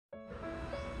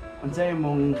Unsay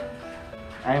imong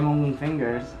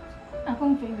fingers?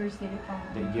 Akong fingers dili pa.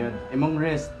 Di gyud. Imong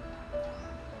wrist.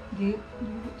 Di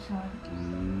siya.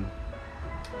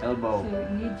 Elbow. So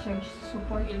need siya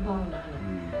support elbow na.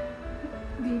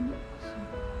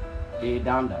 Di.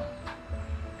 Down daw.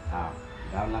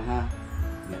 Down lang ha.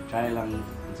 Try lang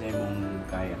unsay imong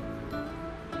kaya.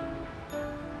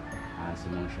 Sa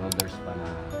imong shoulders pa na.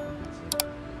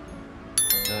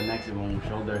 So next imong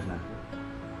shoulders na.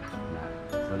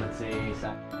 So let's say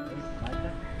sa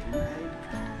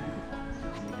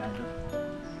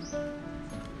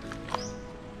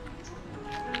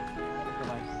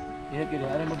Iya kira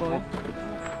ada mo ba?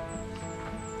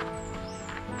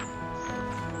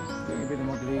 Kaya pwede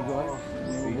mo trigo ay.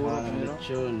 Iwan ng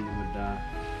lechon, muda.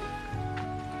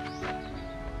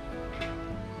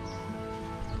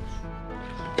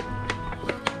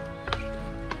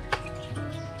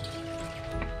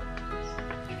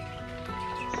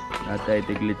 Atay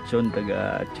tig lechon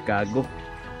taga Chicago.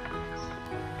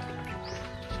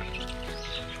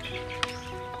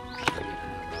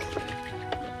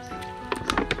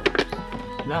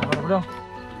 Lah, bro.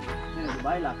 Ini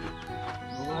Dubai lah.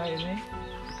 Dubai ini.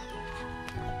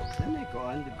 Sana ko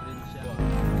ang diferensya.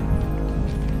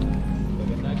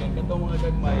 Pagkanagan katong mga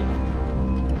gagmay.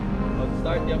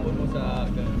 Mag-start yan po mo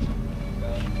sa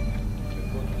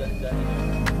kung dyan.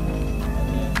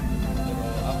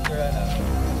 Pero after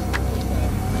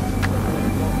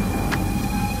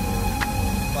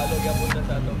follow yan po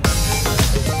sa ato.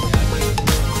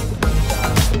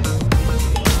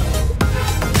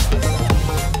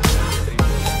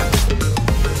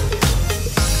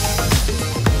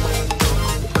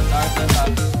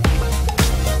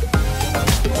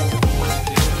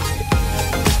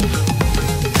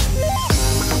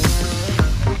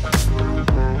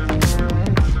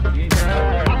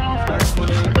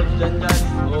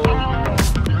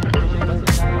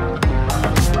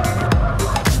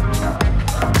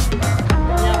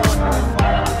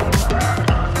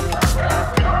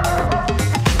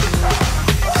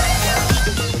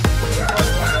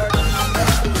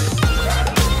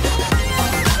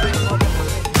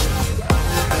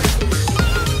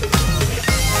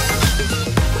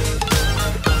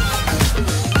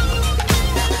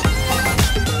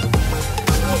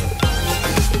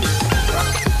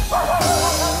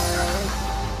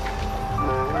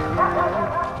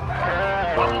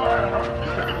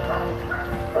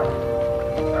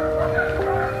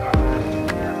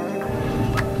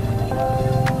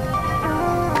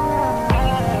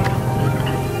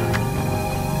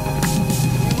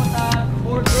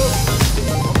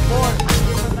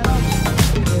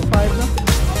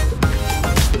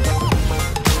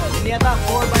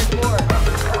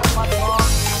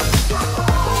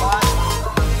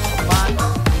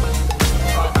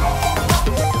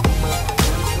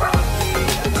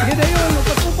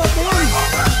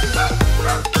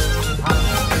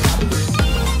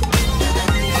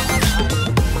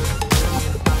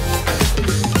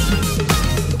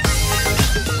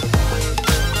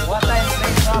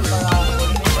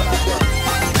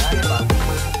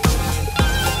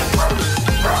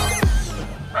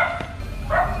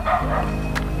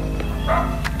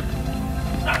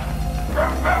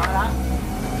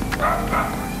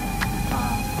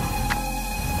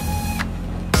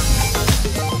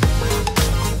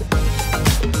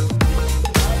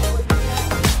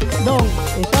 Dong,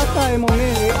 isata imong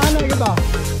ni ana kita.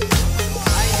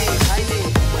 Heidi.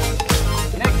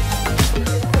 Next.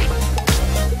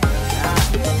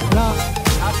 Na.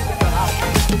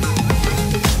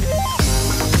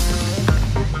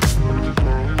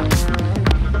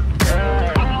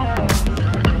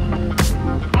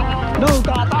 Dong,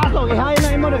 taas og ihay na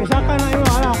imo dong, isaka na imo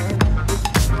ana.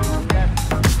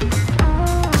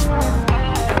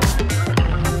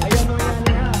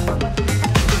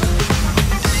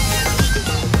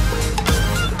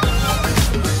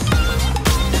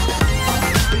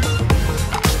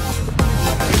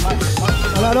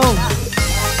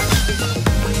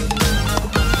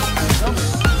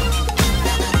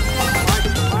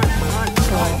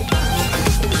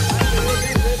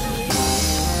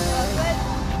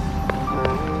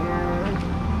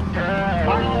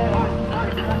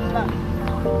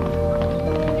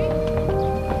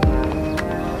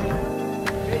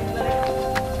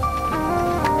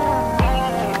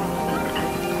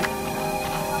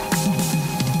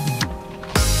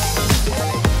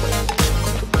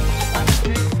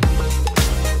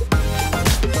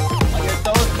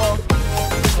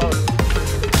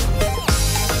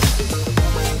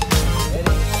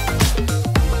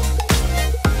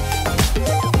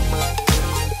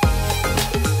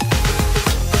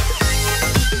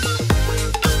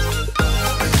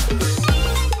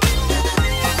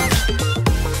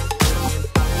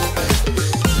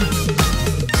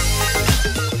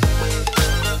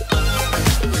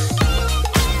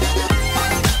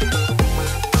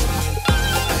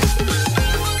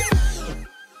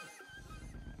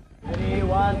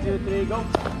 2, 3, go.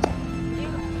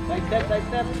 Side step, side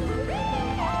step.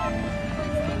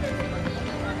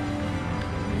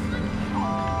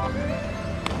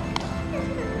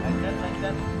 Side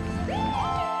step.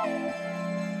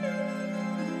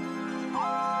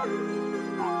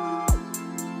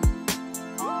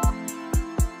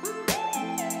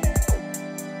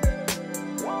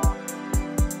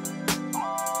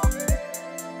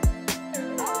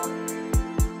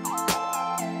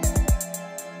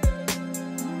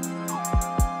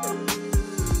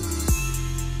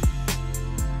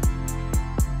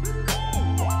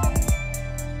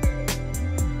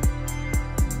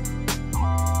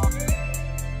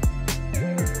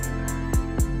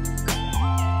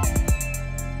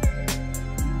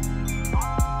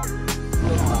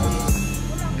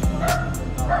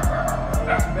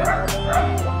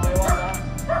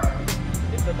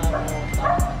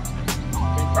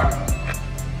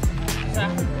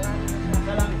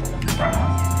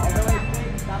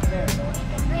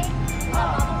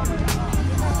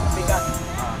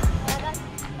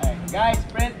 Guys,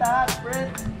 sprint ha,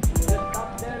 sprint.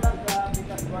 Stop there lang sa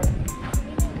biggest part.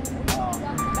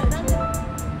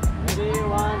 Ready,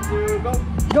 1, 2, go.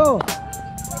 Go!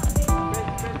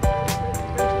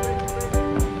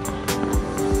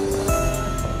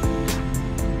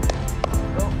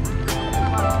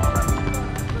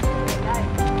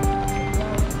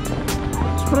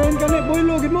 Sprint ka ni, boy,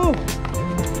 lugin mo!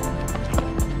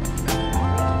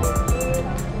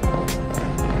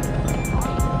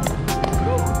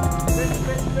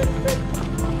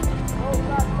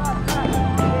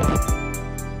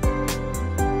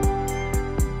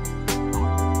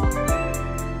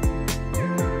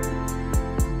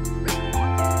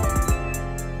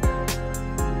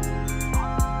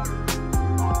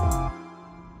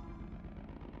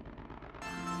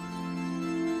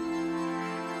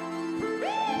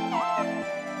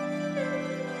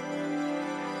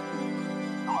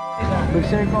 Big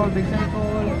circle, big circle.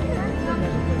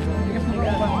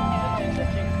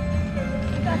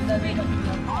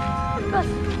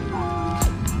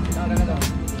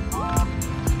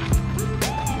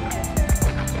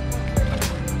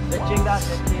 Stretching dah,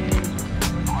 stretching.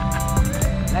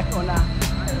 Next on lah.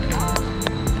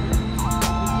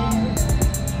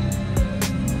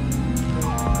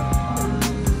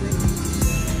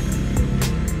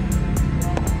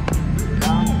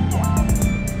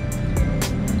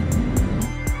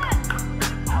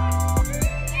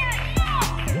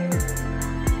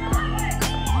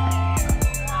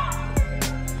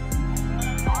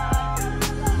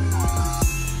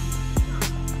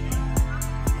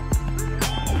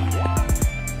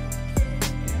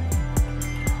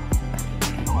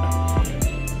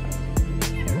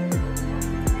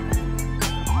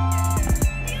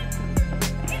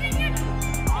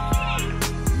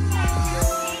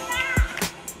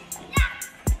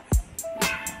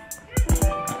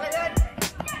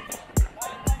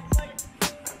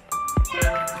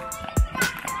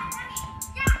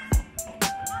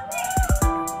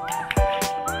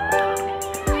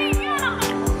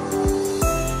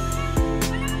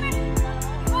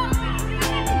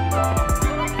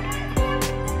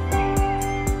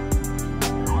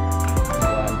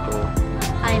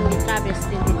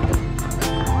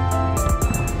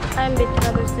 I'm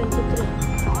BTravels23.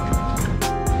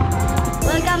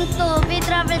 Welcome to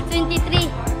BTravels23.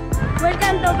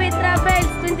 Welcome to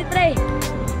BTravels23.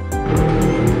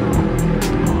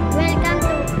 Welcome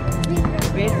to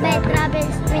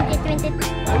BTravels2023.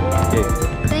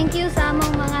 Thank you sa among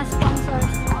mga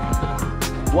sponsors.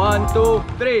 1, 2,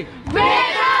 3.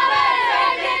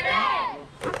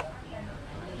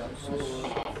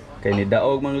 Kay ni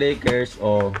daog mang Lakers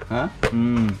o ha?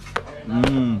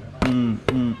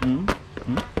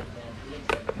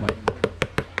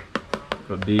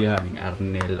 Rodiha ning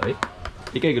Arnel oy.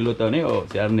 Ikay guluto ni o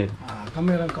si Arnel.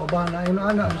 Kami lang kaubahan na yun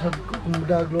anak sa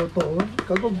kumudag loto.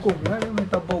 Kagugkog na yung may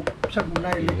tabog sa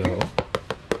munay liki.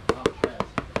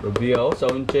 Rodiha o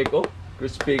sound check o.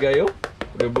 Crispy kayo.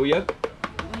 Rebuyag.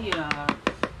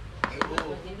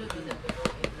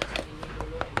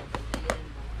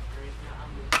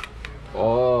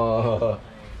 Oh.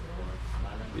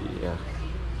 Yeah.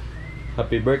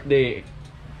 Happy birthday.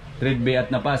 Treat be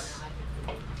at napas.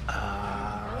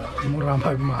 Mura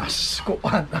magmas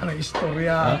kuan ang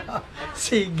istorya.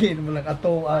 Sige mo lang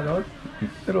ato ano.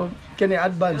 Pero kini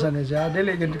advance na siya.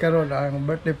 Dili gyud karon ang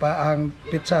birthday pa ang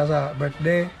pizza sa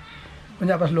birthday.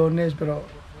 Kunya pas Lunes pero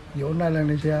yun na lang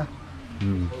ni siya.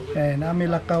 Eh nami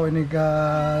lakaw ini ka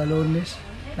Lunes.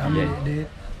 Nami di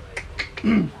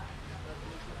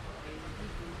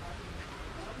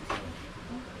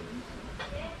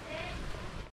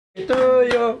to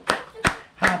you.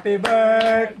 Happy Happy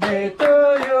birthday to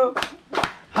you.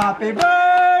 Happy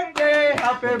birthday,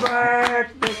 happy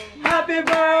birthday, happy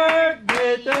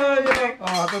birthday to you. Oh,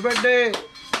 happy birthday.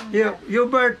 You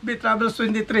birth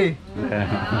BTravels23.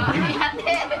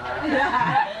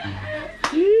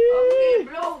 Okay,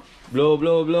 blow. Blow,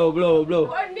 blow, blow, blow,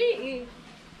 blow. Corny.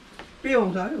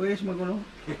 Piyong sa wes magulo.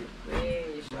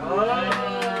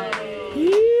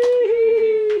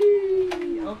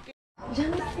 Okay.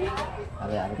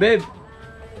 Babe.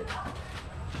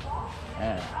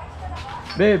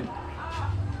 Babe.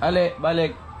 Ale,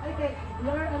 balik.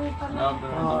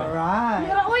 Alright.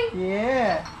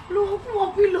 Yeah. Luhok mo,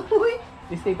 piloy.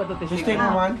 Stay pa to, Stay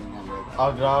naman.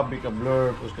 Ah, grabe ka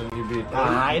blur. Pus ka nang ibit.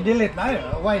 I-delete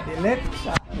na. Why delete?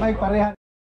 May parehan.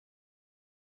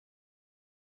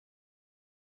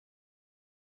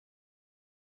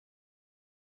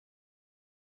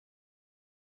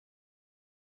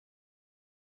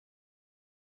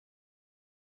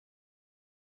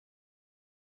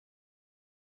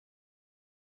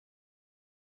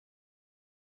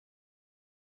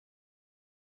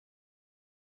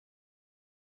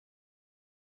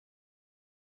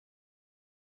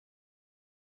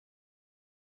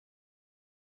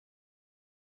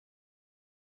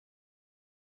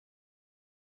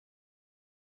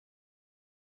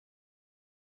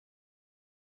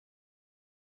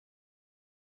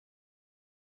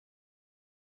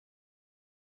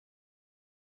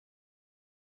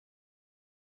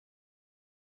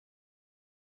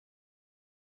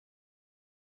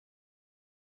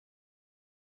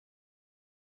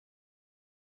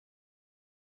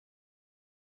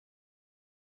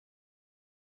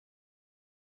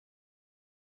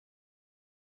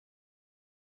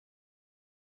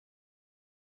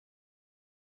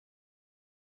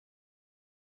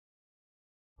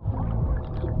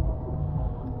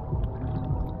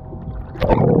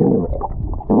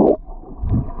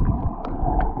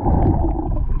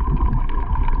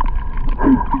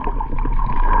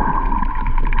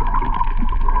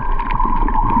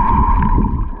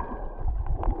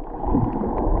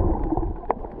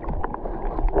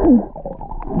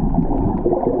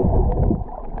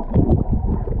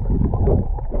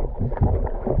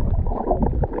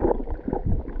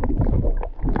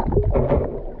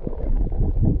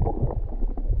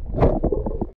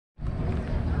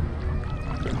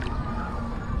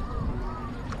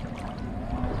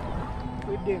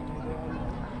 Pwede.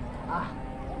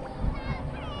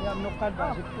 Yan nukad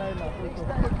ba? Zipline na.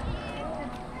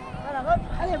 Ano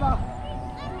ba?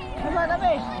 Ano ba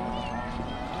dami?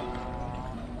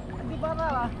 Hindi ba ka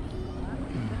ba?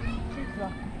 Six ba?